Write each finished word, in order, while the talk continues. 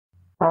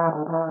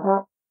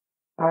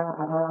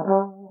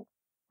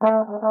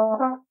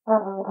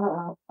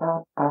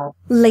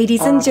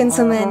Ladies and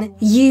gentlemen,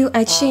 you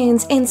are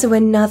tuned into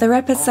another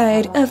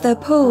episode of the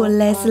Paul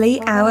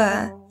Leslie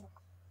Hour.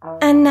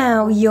 And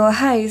now your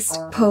host,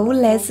 Paul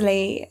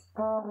Leslie.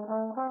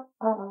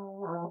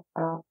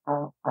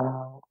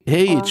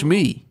 Hey, it's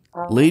me.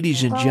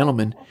 Ladies and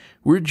gentlemen,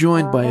 we're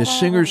joined by a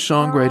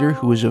singer-songwriter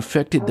who has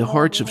affected the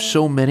hearts of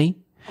so many,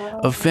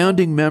 a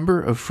founding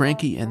member of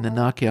Franke and the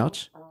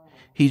Knockouts.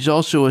 He's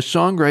also a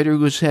songwriter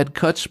who has had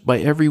cuts by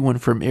everyone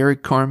from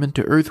Eric Carmen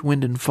to Earth,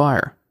 Wind and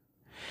Fire.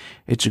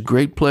 It's a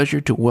great pleasure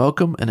to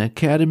welcome an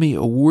Academy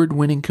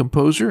Award-winning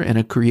composer and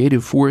a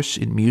creative force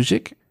in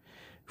music,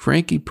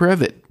 Franke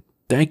Previte.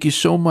 Thank you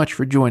so much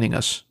for joining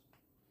us.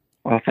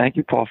 Well, thank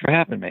you, Paul, for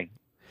having me.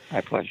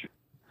 My pleasure.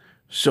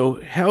 So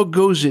how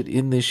goes it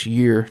in this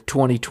year,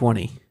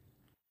 2020?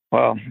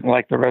 Well,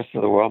 like the rest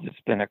of the world, it's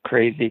been a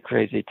crazy,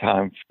 crazy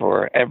time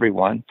for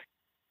everyone.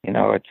 You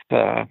know, it's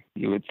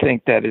you would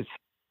think that it's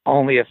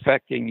only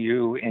affecting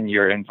you in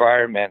your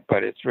environment,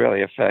 but it's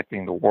really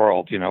affecting the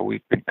world. You know,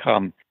 we've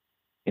become,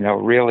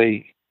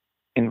 really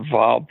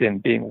involved in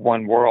being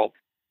one world.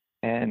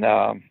 And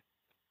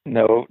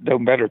no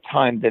better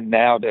time than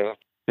now to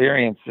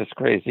experience this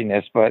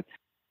craziness. But,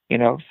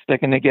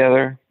 sticking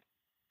together,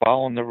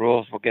 following the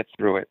rules, we'll get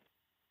through it.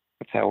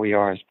 That's how we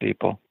are as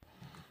people.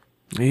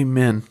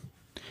 Amen.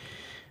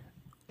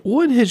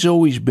 What has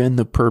always been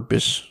the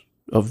purpose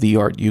of the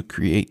art you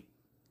create?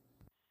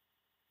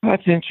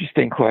 That's an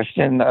interesting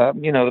question.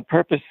 The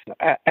purpose,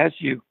 as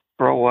you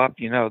grow up,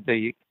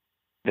 the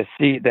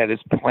seed that is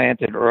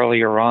planted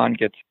earlier on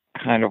gets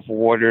kind of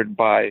watered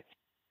by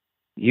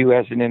you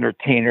as an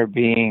entertainer,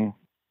 being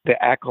the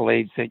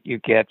accolades that you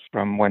get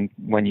from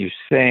when you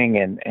sing,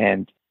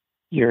 and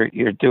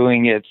you're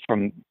doing it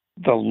from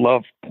the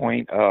love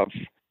point of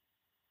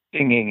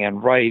singing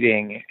and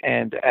writing.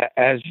 And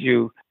as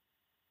you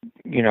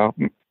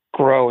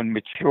grow and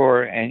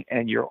mature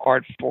and your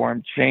art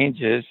form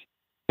changes,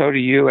 so do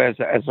you as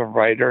a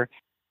writer,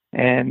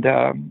 and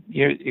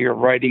your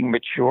writing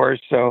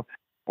matures. So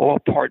all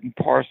part and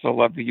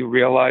parcel of it. You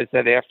realize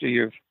that after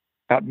you've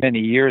got many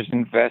years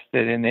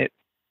invested in it,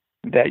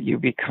 that you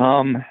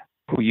become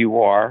who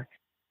you are.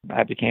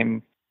 I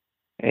became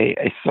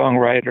a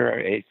songwriter,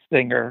 a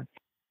singer,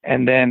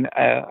 and then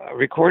a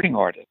recording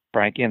artist,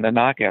 Franke and the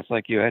Knockouts,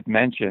 like you had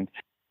mentioned,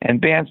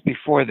 and bands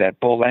before that,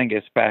 Bull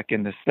Angus back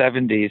in the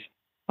 70s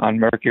on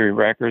Mercury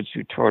Records,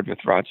 who toured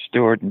with Rod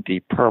Stewart and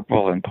Deep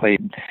Purple and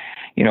played,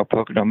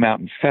 Pocono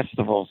Mountain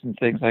festivals and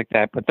things like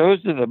that. But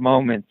those are the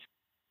moments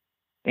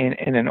in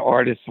an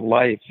artist's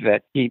life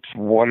that keeps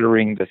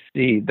watering the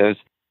seed, those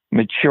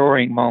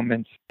maturing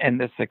moments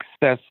and the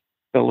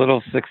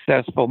little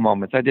successful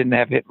moments. I didn't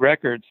have hit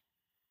records,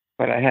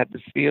 but I had the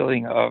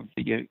feeling of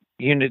the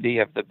unity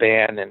of the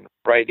band and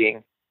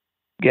writing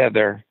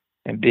together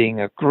and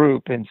being a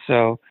group. And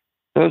so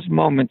those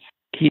moments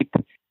keep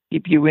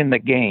you in the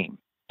game,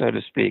 so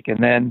to speak.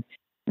 And then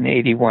in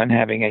 81,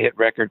 having a hit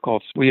record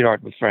called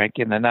Sweetheart with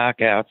Franke and the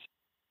Knockouts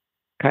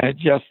kind of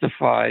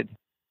justified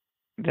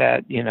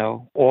that,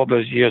 all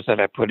those years that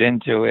I put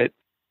into it,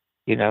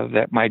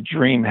 that my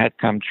dream had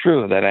come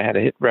true, that I had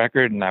a hit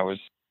record and I was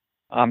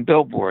on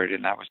Billboard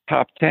and I was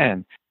top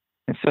 10.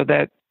 And so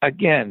that,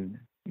 again,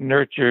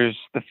 nurtures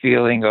the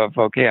feeling of,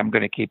 okay, I'm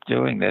going to keep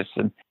doing this.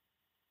 And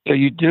so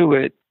you do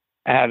it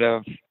out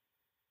of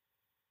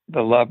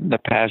the love and the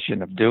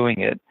passion of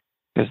doing it,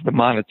 because the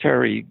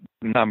monetary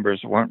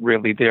numbers weren't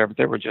really there, but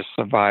they were just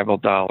survival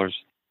dollars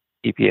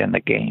to keep you in the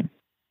game.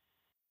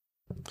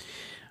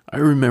 I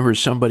remember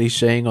somebody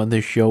saying on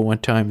this show one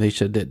time, they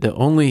said that the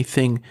only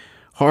thing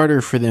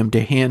harder for them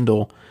to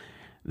handle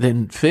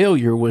than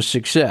failure was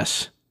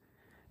success.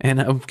 And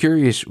I'm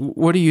curious,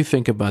 what do you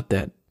think about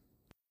that?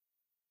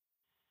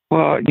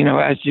 Well,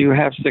 as you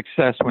have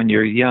success when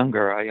you're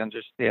younger, I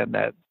understand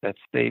that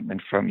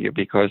statement from you,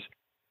 because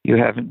you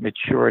haven't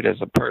matured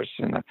as a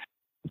person. A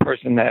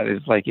person that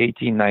is like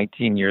 18,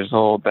 19 years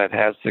old that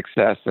has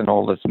success and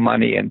all this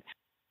money and,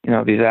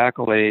 these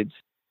accolades,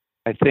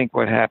 I think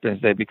what happens,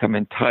 they become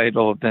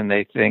entitled and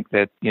they think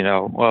that,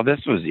 well,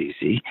 this was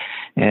easy.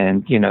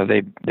 And,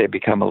 they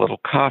become a little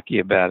cocky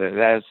about it.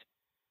 As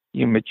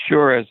you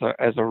mature as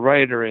a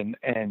writer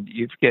and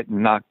you've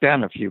getting knocked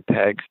down a few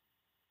pegs,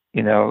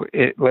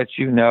 it lets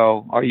you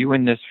know, are you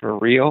in this for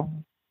real?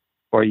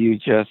 Or are you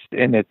just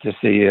in it to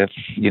see if,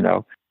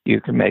 you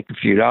can make a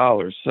few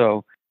dollars?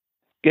 So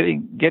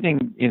getting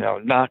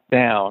knocked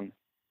down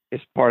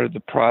is part of the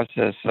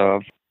process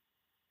of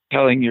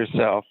telling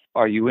yourself,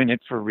 are you in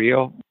it for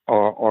real,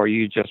 or are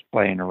you just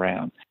playing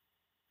around?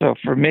 So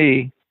for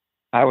me,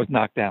 I was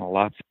knocked down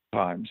lots of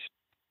times,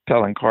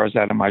 selling cars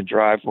out of my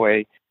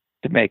driveway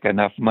to make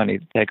enough money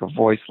to take a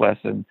voice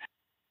lesson,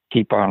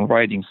 keep on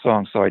writing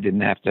songs so I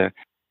didn't have to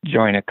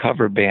join a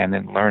cover band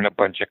and learn a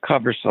bunch of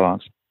cover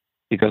songs,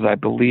 because I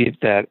believed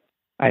that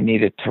I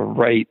needed to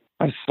write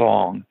a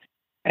song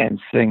and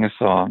sing a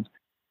song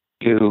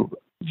to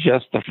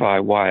justify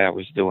why I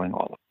was doing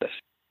all of this.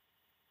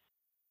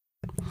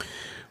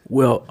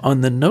 Well,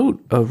 on the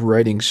note of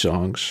writing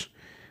songs,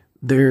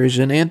 there is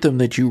an anthem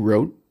that you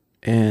wrote,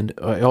 and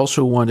I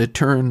also want to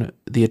turn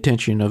the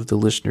attention of the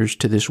listeners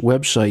to this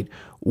website,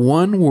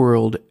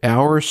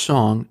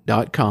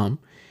 oneworldoursong.com.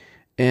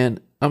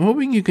 And I'm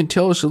hoping you can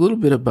tell us a little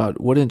bit about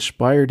what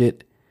inspired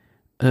it,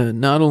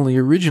 not only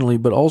originally,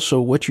 but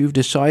also what you've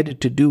decided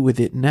to do with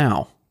it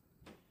now.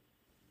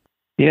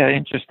 Yeah,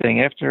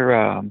 interesting.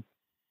 After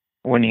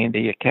winning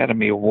the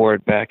Academy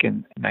Award back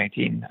in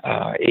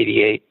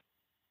 1988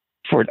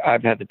 for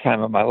I've Had the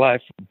Time of My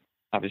Life,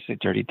 obviously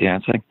Dirty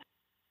Dancing,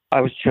 I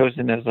was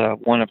chosen as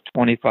one of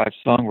 25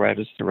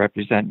 songwriters to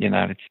represent the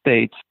United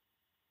States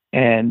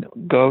and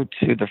go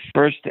to the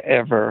first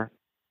ever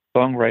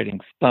songwriting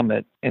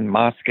summit in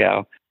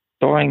Moscow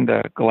during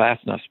the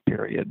Glasnost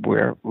period,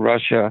 where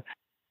Russia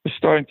was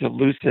starting to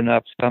loosen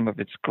up some of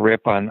its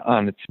grip on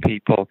its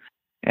people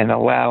and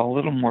allow a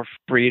little more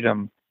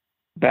freedom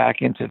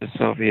back into the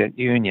Soviet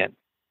Union.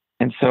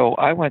 And so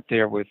I went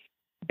there with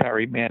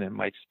Barry Mann and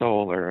Mike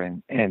Stoller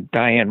and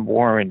Diane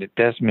Warren and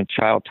Desmond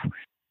Child.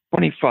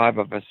 25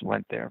 of us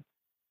went there.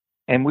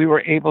 And we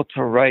were able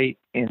to write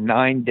in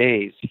 9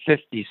 days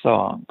 50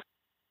 songs.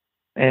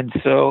 And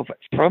so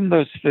from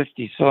those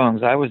 50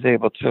 songs, I was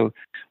able to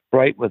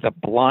write with a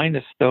blind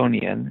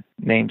Estonian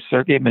named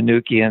Sergei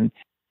Manoukian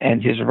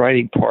and his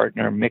writing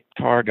partner, Mick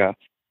Targa,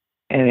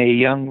 and a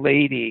young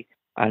lady,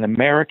 an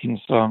American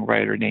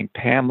songwriter named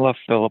Pamela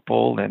Philip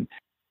Olin,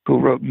 who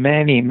wrote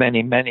many,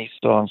 many, many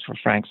songs for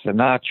Frank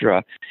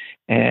Sinatra.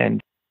 And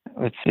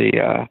let's see,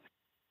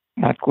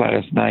 not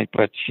Gladys Knight,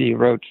 but she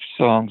wrote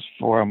songs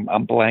for him.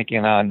 I'm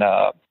blanking on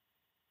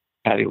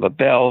Patti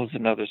LaBelle's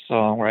another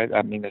song, right?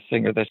 I mean, the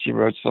singer that she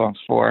wrote songs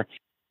for,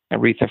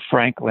 Aretha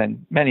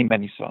Franklin, many,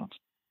 many songs.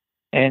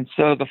 And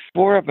so the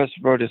four of us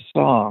wrote a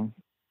song.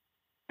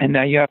 And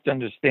now you have to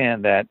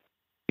understand that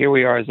here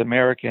we are as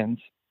Americans,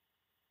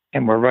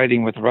 and we're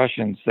writing with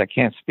Russians that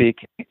can't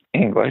speak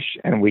English,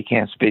 and we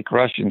can't speak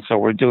Russian. So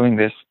we're doing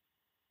this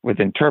with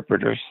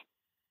interpreters.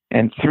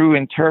 And through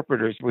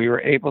interpreters, we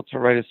were able to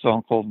write a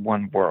song called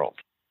One World.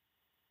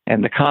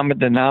 And the common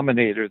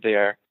denominator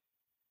there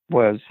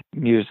was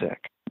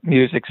music.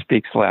 Music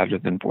speaks louder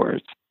than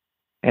words.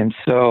 And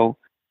so,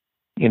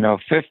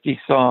 50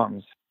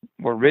 songs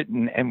were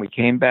written, and we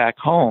came back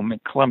home,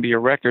 and Columbia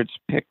Records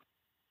picked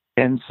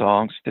 10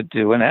 songs to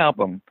do an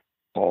album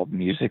called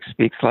Music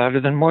Speaks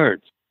Louder Than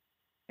Words.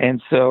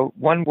 And so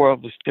One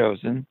World was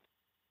chosen,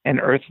 and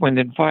Earth, Wind,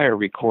 and Fire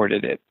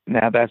recorded it.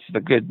 Now that's the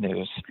good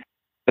news.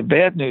 The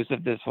bad news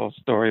of this whole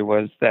story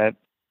was that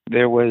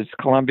there was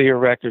Columbia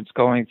Records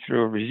going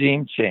through a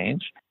regime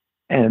change,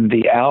 and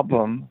the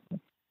album,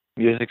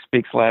 Music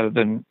Speaks Louder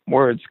Than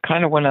Words,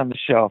 kind of went on the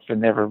shelf and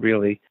never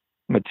really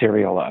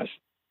materialized.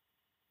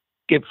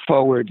 Skip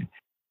forward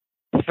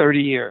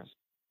 30 years,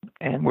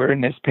 and we're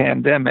in this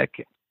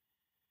pandemic,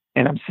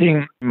 and I'm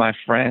seeing my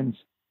friends,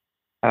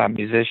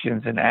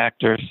 musicians and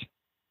actors,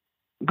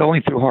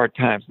 going through hard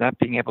times, not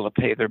being able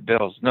to pay their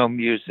bills, no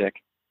music,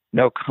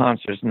 no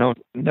concerts, no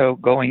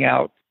going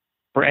out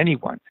for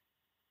anyone,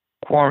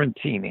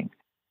 quarantining,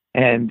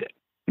 and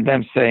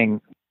them saying,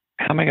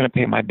 how am I going to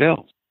pay my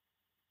bills?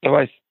 So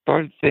I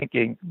started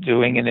thinking,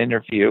 doing an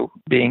interview,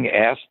 being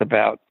asked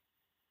about,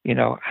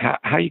 how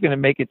are you going to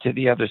make it to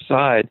the other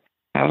side?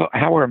 How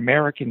are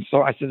Americans?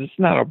 So I said, it's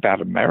not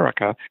about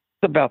America.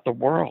 It's about the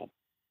world.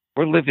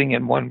 We're living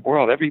in one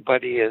world.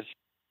 Everybody is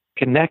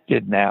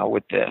connected now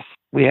with this.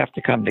 We have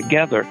to come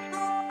together.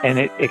 And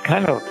it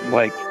kind of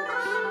like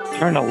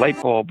turned a light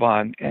bulb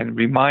on and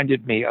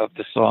reminded me of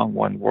the song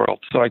One World.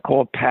 So I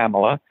called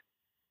Pamela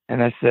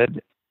and I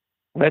said,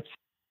 let's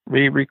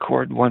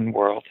re-record One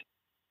World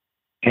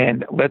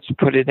and let's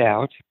put it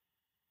out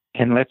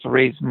and let's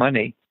raise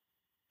money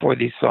for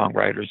these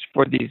songwriters,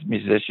 for these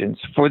musicians,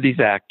 for these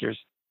actors.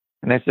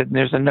 And I said,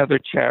 there's another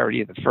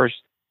charity, the First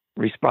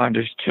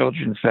Responders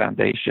Children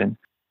Foundation,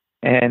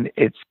 and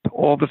it's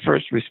all the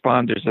first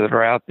responders that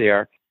are out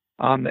there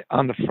on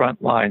the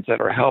front lines that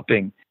are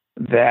helping,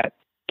 that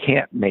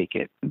can't make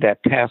it,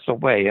 that pass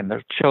away, and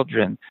their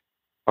children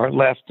are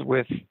left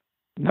with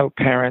no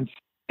parents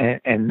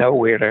and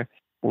nowhere to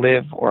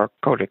live or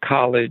go to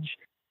college.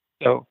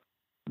 So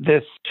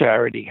this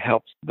charity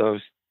helps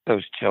those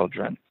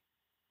children.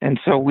 And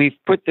so we've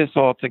put this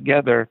all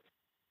together.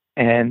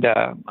 And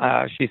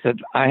she said,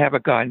 I have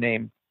a guy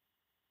named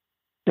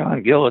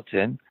John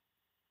Gilliton,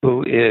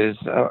 who is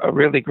a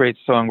really great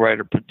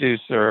songwriter,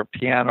 producer,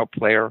 piano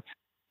player.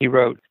 He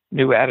wrote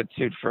New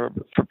Attitude for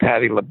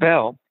Patti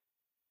LaBelle.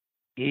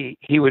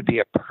 He would be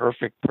a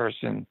perfect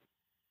person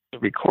to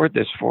record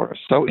this for us.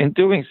 So in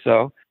doing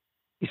so,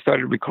 he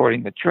started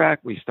recording the track.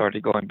 We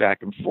started going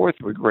back and forth.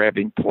 We're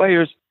grabbing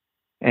players.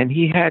 And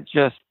he had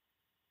just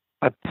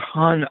a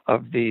ton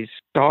of these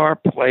star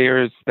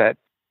players that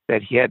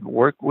he had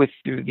worked with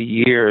through the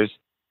years,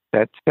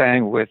 that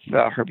sang with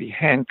Herbie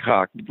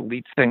Hancock, the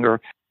lead singer,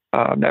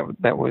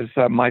 that was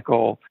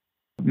Michael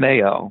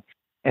Mayo,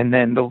 and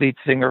then the lead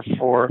singer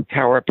for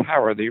Tower of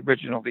Power, the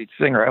original lead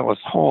singer, Ellis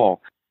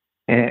Hall,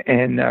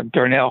 and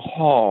Darnell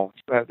Hall,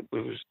 who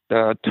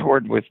was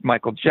toured with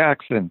Michael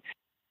Jackson,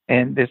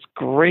 and this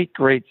great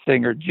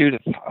singer,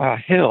 Judith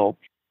Hill,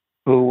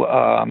 who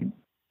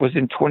was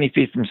in 20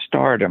 Feet from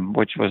Stardom,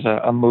 which was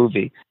a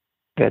movie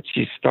that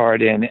she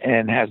starred in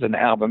and has an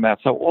album out.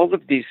 So all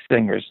of these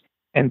singers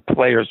and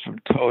players from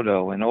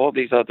Toto and all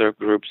these other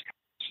groups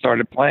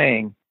started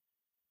playing,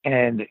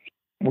 and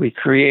we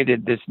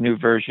created this new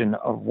version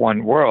of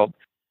One World,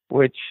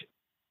 which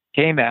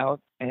came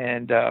out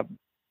and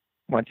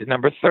went to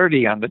number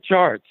 30 on the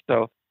charts.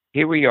 So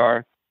here we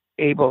are,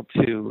 able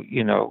to,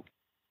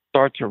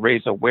 start to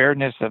raise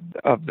awareness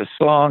of the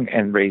song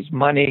and raise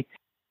money,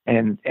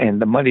 and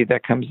the money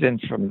that comes in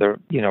from the,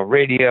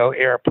 radio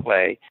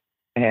airplay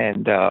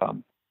and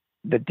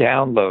the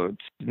downloads.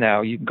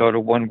 Now you can go to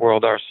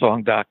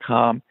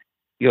oneworldoursong.com.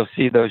 You'll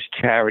see those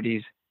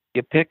charities.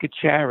 You pick a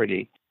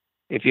charity.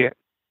 If you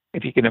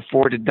can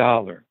afford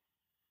 $1,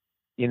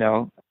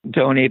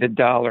 donate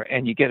 $1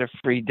 and you get a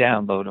free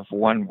download of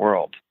One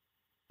World.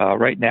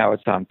 Right now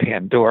it's on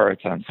Pandora,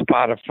 it's on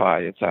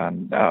Spotify, it's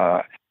on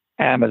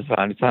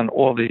Amazon, it's on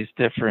all these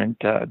different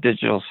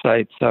digital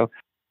sites. So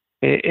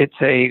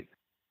it's a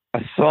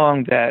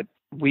song that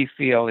we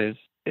feel is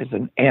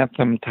an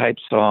anthem type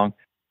song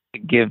to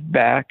give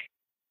back.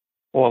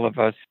 All of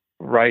us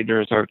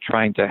writers are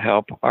trying to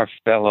help our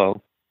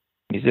fellow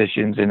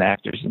musicians and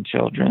actors and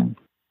children.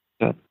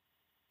 So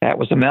that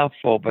was a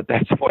mouthful, but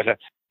that's what's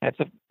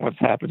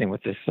happening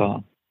with this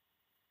song.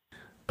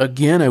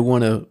 Again, I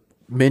want to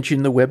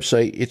mention the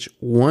website. It's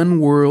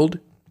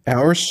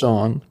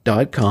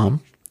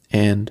oneworldoursong.com,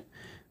 and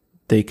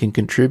they can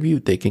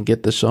contribute. They can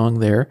get the song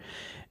there.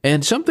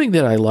 And something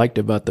that I liked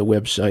about the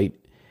website,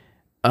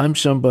 I'm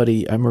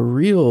a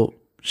real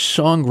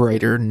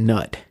songwriter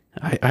nut.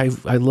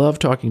 I love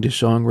talking to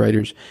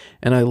songwriters,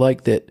 and I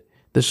like that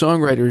the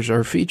songwriters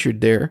are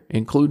featured there,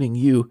 including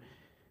you.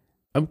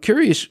 I'm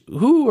curious,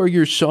 who are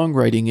your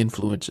songwriting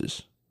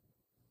influences?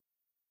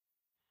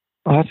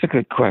 Well, that's a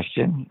good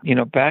question.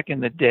 Back in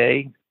the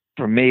day,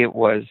 for me, it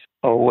was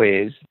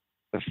always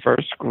the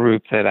first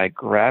group that I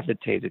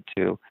gravitated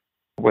to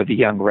were the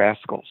Young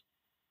Rascals.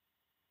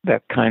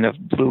 That kind of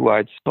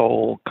blue-eyed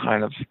soul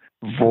kind of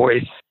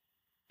voice.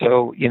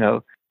 So,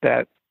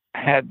 that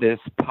had this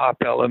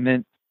pop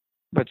element,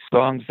 but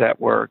songs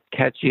that were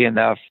catchy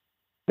enough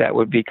that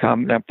would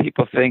become, now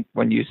people think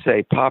when you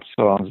say pop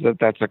songs that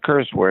that's a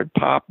curse word.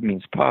 Pop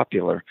means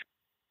popular.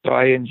 So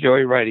I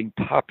enjoy writing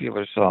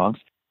popular songs.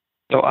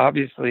 So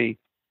obviously,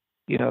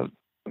 the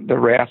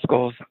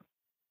Rascals,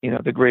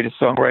 the greatest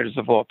songwriters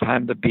of all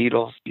time, the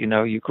Beatles,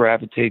 you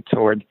gravitate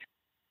toward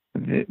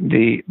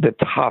the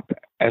top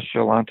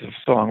echelon of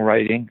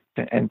songwriting.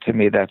 And to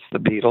me, that's the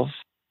Beatles.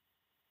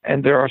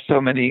 And there are so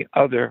many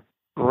other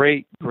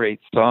great, great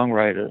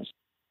songwriters.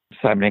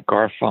 Simon &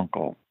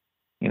 Garfunkel,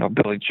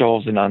 Billy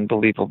Joel's an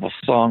unbelievable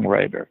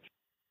songwriter.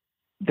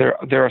 There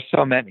are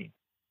so many,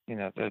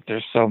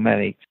 there's so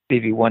many.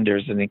 Stevie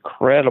Wonder's an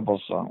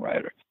incredible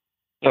songwriter.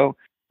 So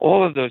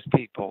all of those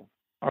people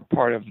are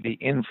part of the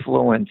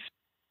influence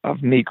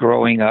of me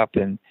growing up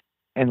and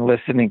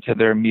listening to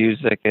their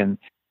music and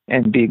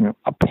being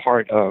a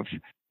part of,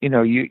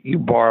 you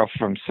borrow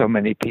from so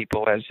many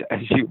people as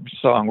you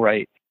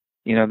songwrite.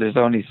 There's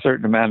only a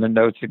certain amount of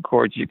notes and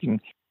chords you can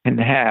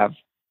have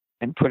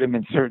and put them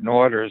in certain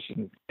orders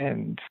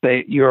and say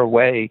it your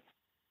way.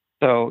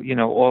 So,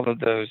 all of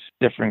those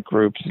different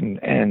groups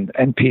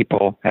and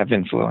people have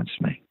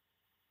influenced me.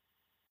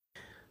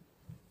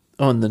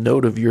 On the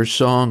note of your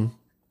song,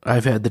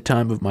 I've Had the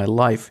Time of My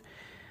Life,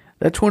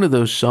 that's one of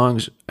those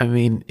songs. I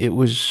mean, it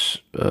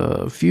was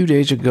a few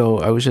days ago,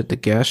 I was at the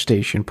gas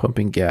station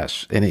pumping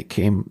gas, and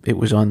it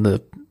was on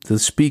the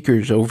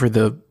speakers over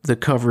the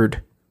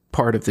covered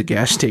part of the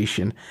gas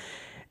station.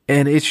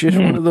 And it's just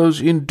one of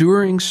those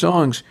enduring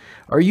songs.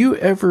 Are you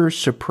ever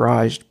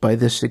surprised by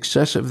the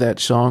success of that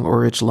song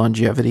or its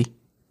longevity?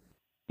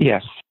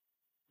 Yes.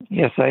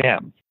 Yes, I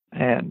am.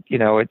 And,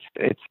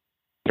 it's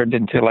turned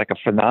into like a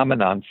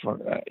phenomenon for,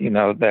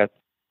 that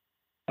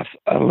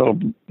a little,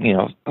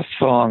 a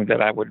song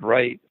that I would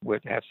write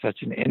would have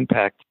such an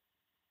impact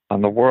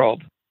on the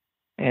world.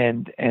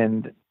 And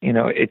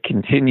it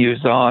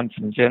continues on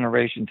from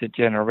generation to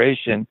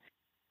generation,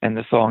 and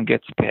the song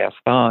gets passed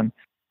on.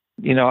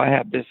 I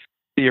have this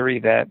theory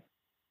that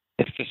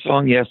if the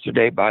song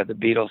Yesterday by the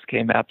Beatles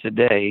came out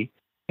today,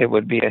 it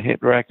would be a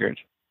hit record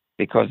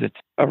because it's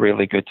a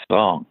really good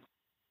song.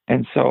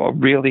 And so a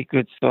really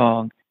good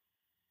song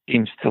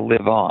seems to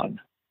live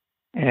on.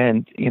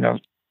 And,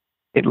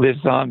 it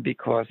lives on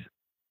because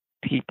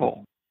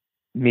people,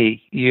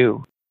 me,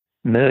 you,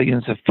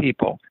 millions of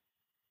people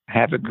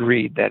have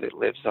agreed that it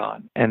lives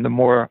on. And the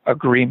more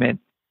agreement,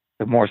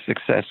 the more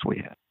success we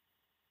have.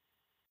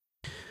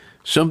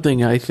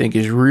 Something I think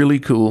is really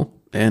cool,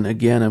 and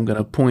again, I'm going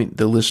to point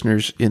the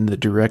listeners in the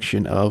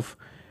direction of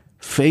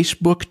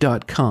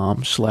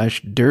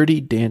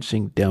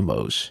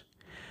facebook.com/dirtydancingdemos.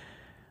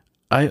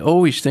 I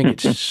always think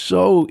it's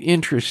so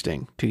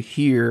interesting to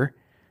hear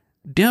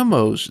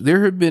demos.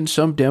 There have been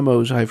some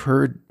demos I've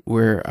heard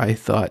where I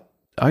thought,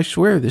 I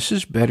swear this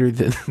is better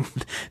than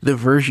the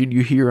version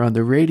you hear on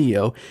the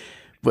radio.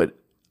 But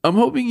I'm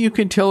hoping you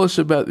can tell us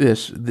about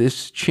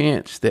this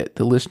chance that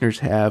the listeners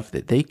have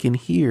that they can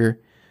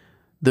hear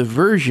the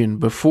version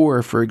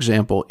before, for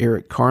example,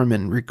 Eric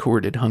Carmen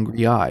recorded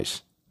Hungry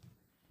Eyes.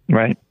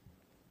 Right.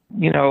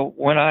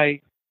 When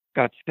I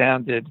got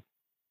sounded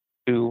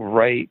to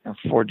write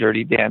for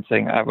Dirty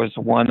Dancing, I was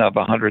one of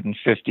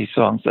 150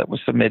 songs that was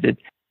submitted.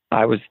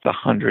 I was the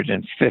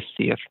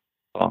 150th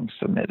song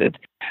submitted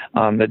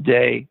on the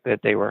day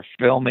that they were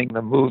filming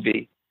the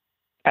movie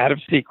out of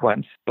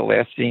sequence, the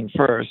last scene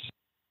first.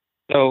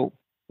 So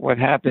what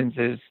happens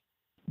is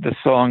the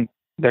song,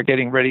 they're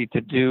getting ready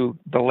to do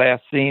the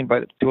last scene,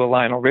 but do a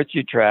Lionel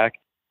Richie track.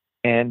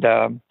 And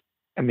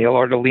Emil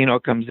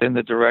Ardolino comes in,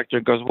 the director,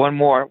 goes, one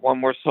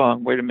more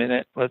song. Wait a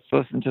minute, let's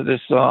listen to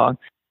this song.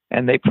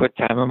 And they put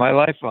Time of My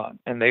Life on.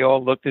 And they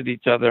all looked at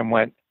each other and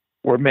went,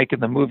 we're making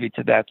the movie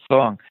to that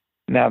song.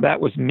 Now, that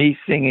was me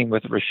singing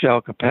with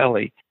Rochelle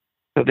Capelli.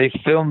 So they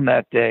filmed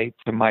that day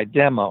to my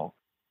demo.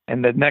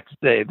 And the next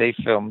day they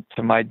filmed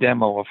to my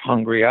demo of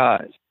Hungry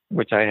Eyes,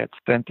 which I had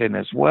sent in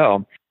as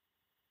well.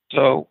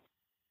 So,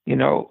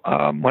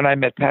 when I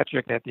met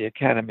Patrick at the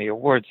Academy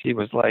Awards, he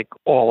was like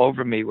all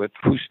over me with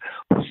who's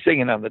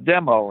singing on the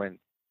demo and,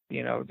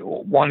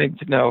 wanting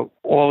to know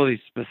all of these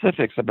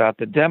specifics about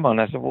the demo.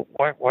 And I said, well,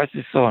 why is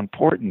this so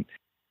important?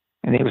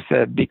 And he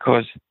said,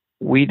 because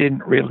we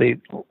didn't really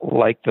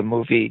like the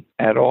movie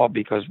at all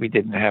because we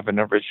didn't have an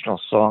original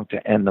song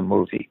to end the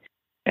movie.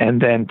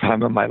 And then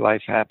Time of My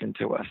Life happened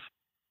to us.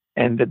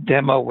 And the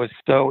demo was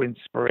so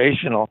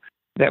inspirational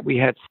that we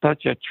had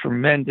such a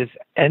tremendous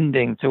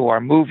ending to our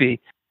movie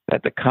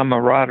that the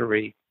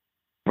camaraderie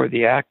for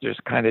the actors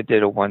kind of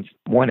did a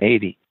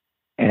 180.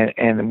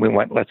 And we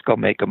went, let's go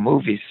make a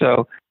movie.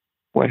 So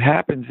what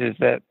happens is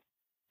that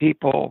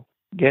people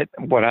get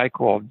what I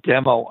call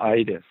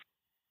demo-itis.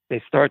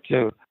 They start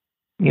to,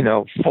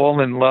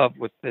 fall in love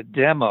with the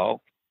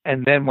demo.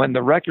 And then when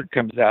the record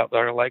comes out,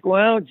 they're like,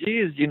 well,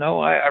 geez,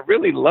 I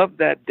really love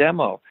that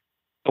demo.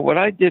 So what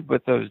I did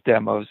with those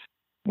demos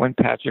when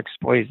Patrick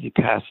Swayze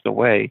passed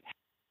away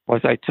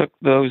was I took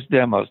those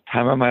demos,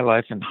 Time of My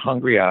Life and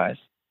Hungry Eyes,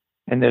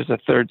 and there's a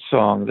third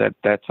song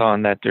that's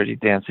on that Dirty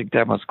Dancing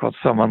demo. It's called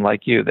Someone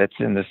Like You, that's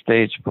in the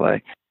stage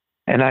play.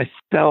 And I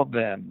sell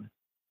them,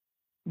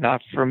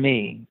 not for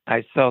me.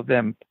 I sell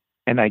them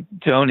and I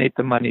donate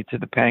the money to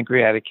the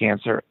Pancreatic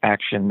Cancer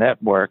Action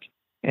Network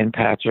in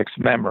Patrick's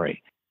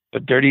memory. The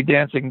Dirty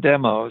Dancing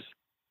demos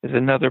is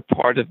another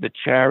part of the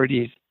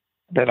charities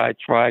that I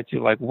try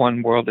to, like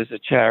One World is a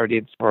charity.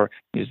 It's for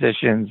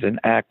musicians and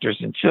actors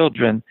and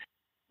children.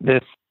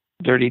 This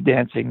Dirty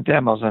Dancing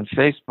demos on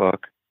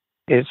Facebook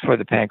is for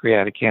the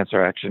Pancreatic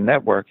Cancer Action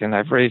Network. And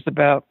I've raised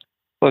about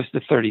close to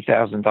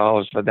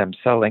 $30,000 for them,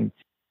 selling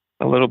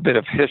a little bit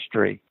of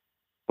history,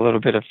 a little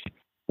bit of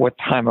what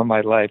time of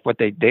my life, what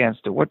they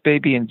danced to, what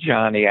Baby and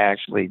Johnny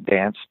actually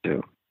danced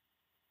to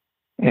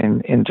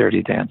in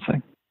Dirty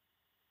Dancing.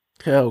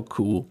 How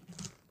cool.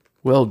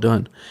 Well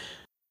done.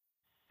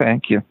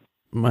 Thank you.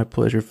 My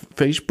pleasure.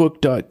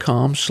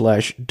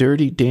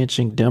 Facebook.com/Dirty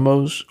Dancing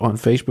Demos. On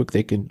Facebook,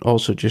 they can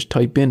also just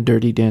type in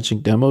Dirty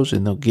Dancing Demos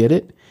and they'll get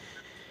it.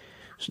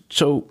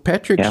 So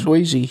Patrick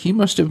Swayze, he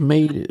must have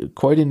made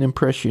quite an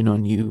impression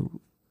on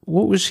you.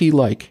 What was he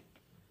like?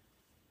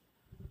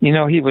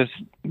 He was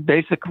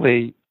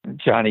basically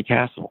Johnny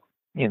Castle,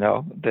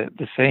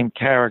 the same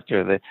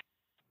character,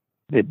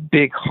 the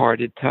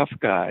big-hearted, tough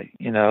guy,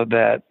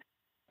 that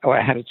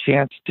I had a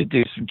chance to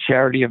do some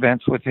charity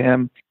events with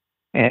him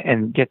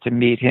and get to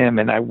meet him.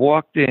 And I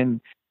walked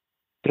in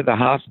to the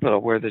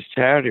hospital where this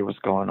charity was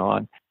going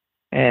on,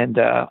 and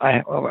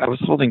I was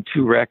holding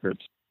two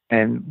records.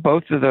 And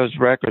both of those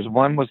records,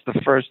 one was the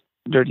first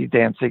Dirty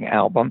Dancing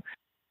album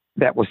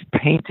that was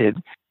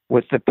painted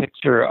with the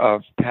picture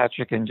of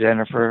Patrick and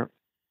Jennifer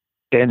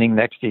standing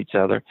next to each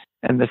other.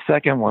 And the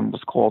second one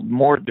was called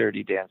More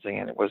Dirty Dancing,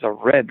 and it was a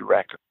red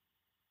record.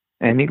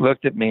 And he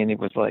looked at me and he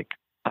was like,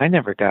 I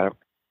never got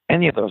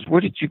any of those.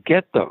 Where did you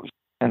get those?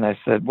 And I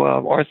said,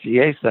 well,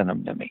 RCA sent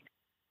them to me.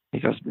 He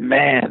goes,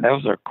 man,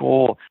 those are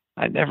cool.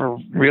 I never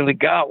really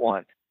got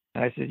one.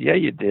 And I said, yeah,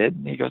 you did.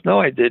 And he goes, no,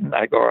 I didn't.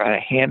 I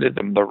handed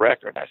him the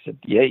record. I said,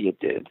 yeah, you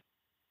did.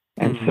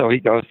 And so he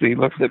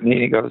looks at me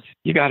and he goes,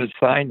 you got to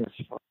sign this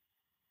for me.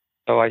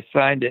 So I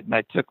signed it and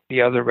I took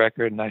the other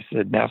record and I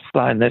said, now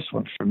sign this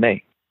one for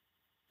me.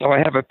 So I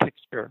have a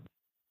picture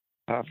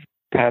of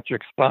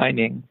Patrick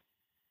signing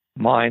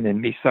mine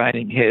and me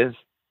signing his.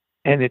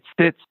 And it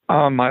sits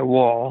on my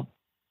wall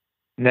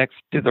next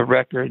to the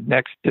record,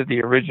 next to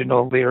the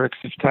original lyrics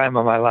of Time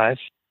of My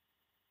Life.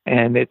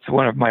 And it's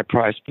one of my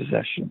prized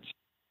possessions.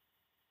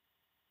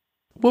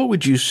 What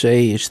would you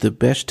say is the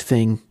best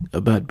thing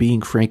about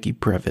being Franke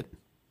Previte?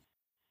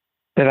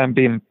 That I've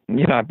been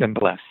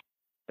blessed.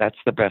 That's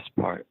the best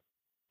part.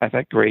 I've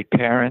had great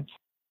parents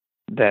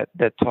that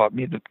taught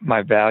me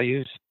my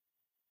values.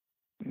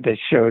 They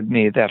showed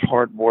me that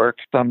hard work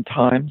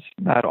sometimes,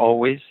 not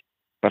always,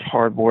 but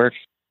hard work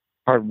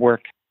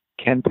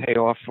can pay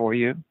off for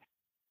you.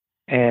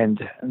 And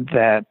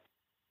that,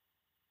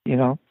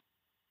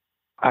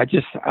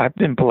 I've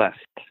been blessed,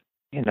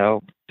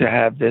 to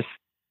have this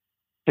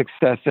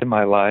success in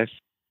my life.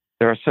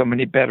 There are so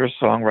many better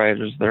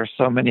songwriters. There are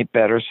so many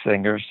better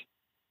singers.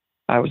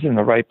 I was in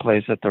the right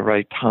place at the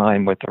right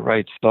time with the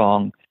right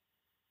song.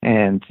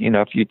 And,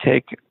 if you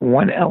take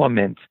one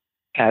element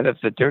out of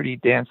the Dirty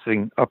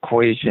Dancing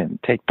equation,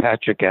 take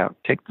Patrick out,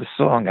 take the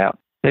song out,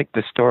 take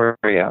the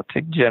story out,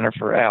 take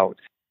Jennifer out,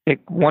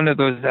 take one of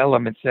those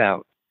elements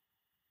out,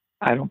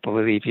 I don't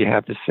believe you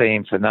have the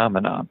same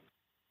phenomenon.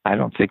 I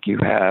don't think you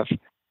have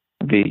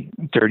the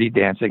Dirty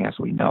Dancing as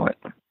we know it.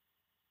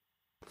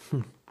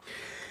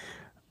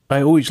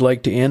 I always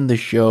like to end the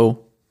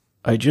show.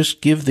 I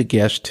just give the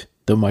guest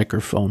the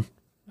microphone.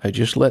 I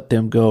just let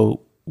them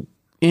go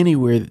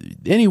anywhere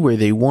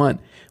they want.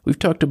 We've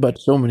talked about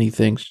so many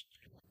things,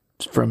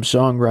 from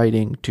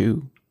songwriting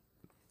to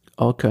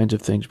all kinds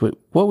of things. But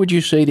what would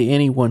you say to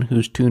anyone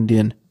who's tuned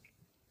in?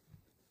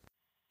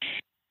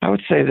 I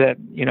would say that,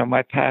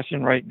 my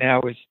passion right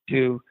now is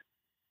to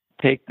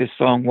take this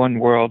song One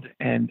World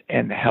and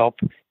help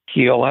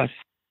heal us.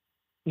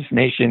 This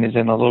nation is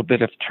in a little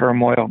bit of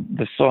turmoil.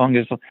 The song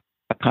is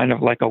a kind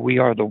of like a We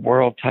Are the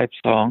World type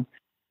song.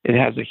 It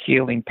has a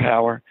healing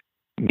power.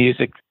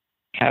 Music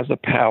has a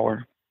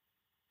power.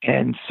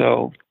 And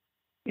so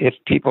if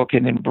people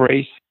can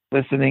embrace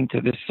listening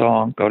to this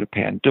song, go to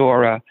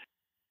Pandora,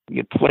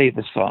 you play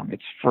the song.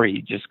 It's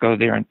free. Just go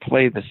there and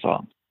play the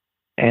song.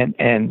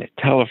 And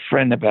tell a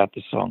friend about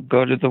the song.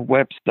 Go to the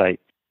website.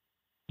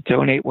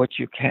 Donate what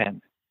you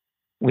can.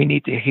 We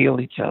need to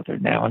heal each other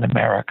now in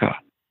America.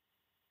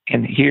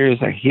 And here's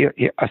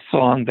a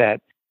song that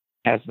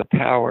has the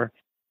power,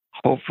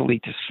 hopefully,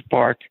 to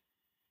spark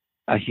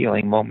a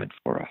healing moment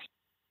for us.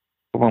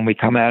 When we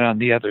come out on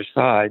the other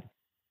side,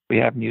 we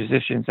have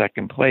musicians that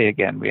can play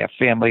again. We have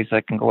families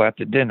that can go out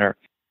to dinner.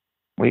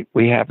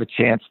 We have a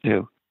chance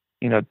to,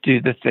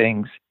 do the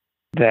things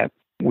that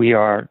we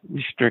are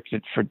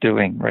restricted for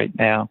doing right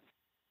now.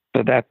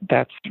 So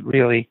that's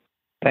really,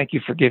 thank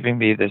you for giving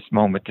me this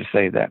moment to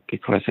say that,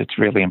 because it's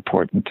really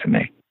important to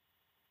me.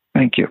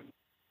 Thank you.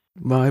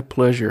 My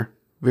pleasure.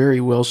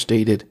 Very well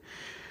stated.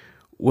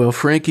 Well,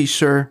 Frankie,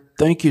 sir,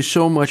 thank you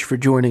so much for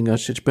joining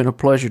us. It's been a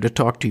pleasure to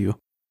talk to you.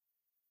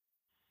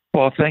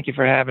 Well, thank you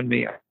for having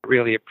me. I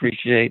really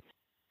appreciate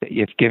that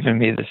you've given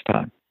me this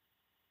time.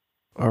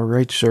 All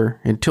right, sir.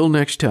 Until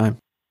next time.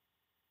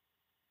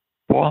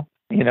 Well,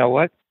 you know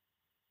what?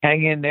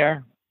 Hang in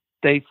there.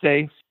 Stay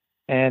safe.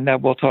 And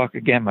we'll talk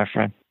again, my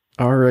friend.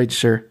 All right,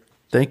 sir.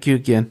 Thank you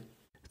again.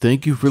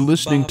 Thank you for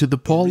listening to the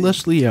Paul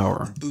Leslie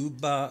Hour.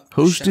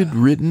 Hosted,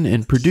 written,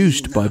 and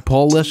produced by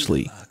Paul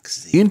Leslie.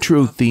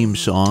 Intro theme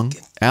song,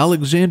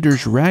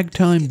 Alexander's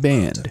Ragtime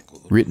Band,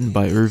 written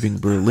by Irving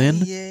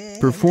Berlin,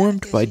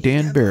 performed by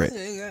Dan Barrett.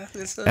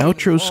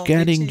 Outro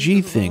scatting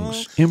G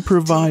Things,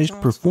 improvised,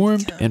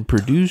 performed, and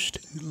produced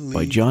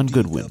by John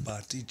Goodwin.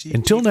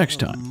 Until next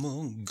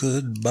time.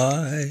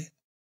 Goodbye.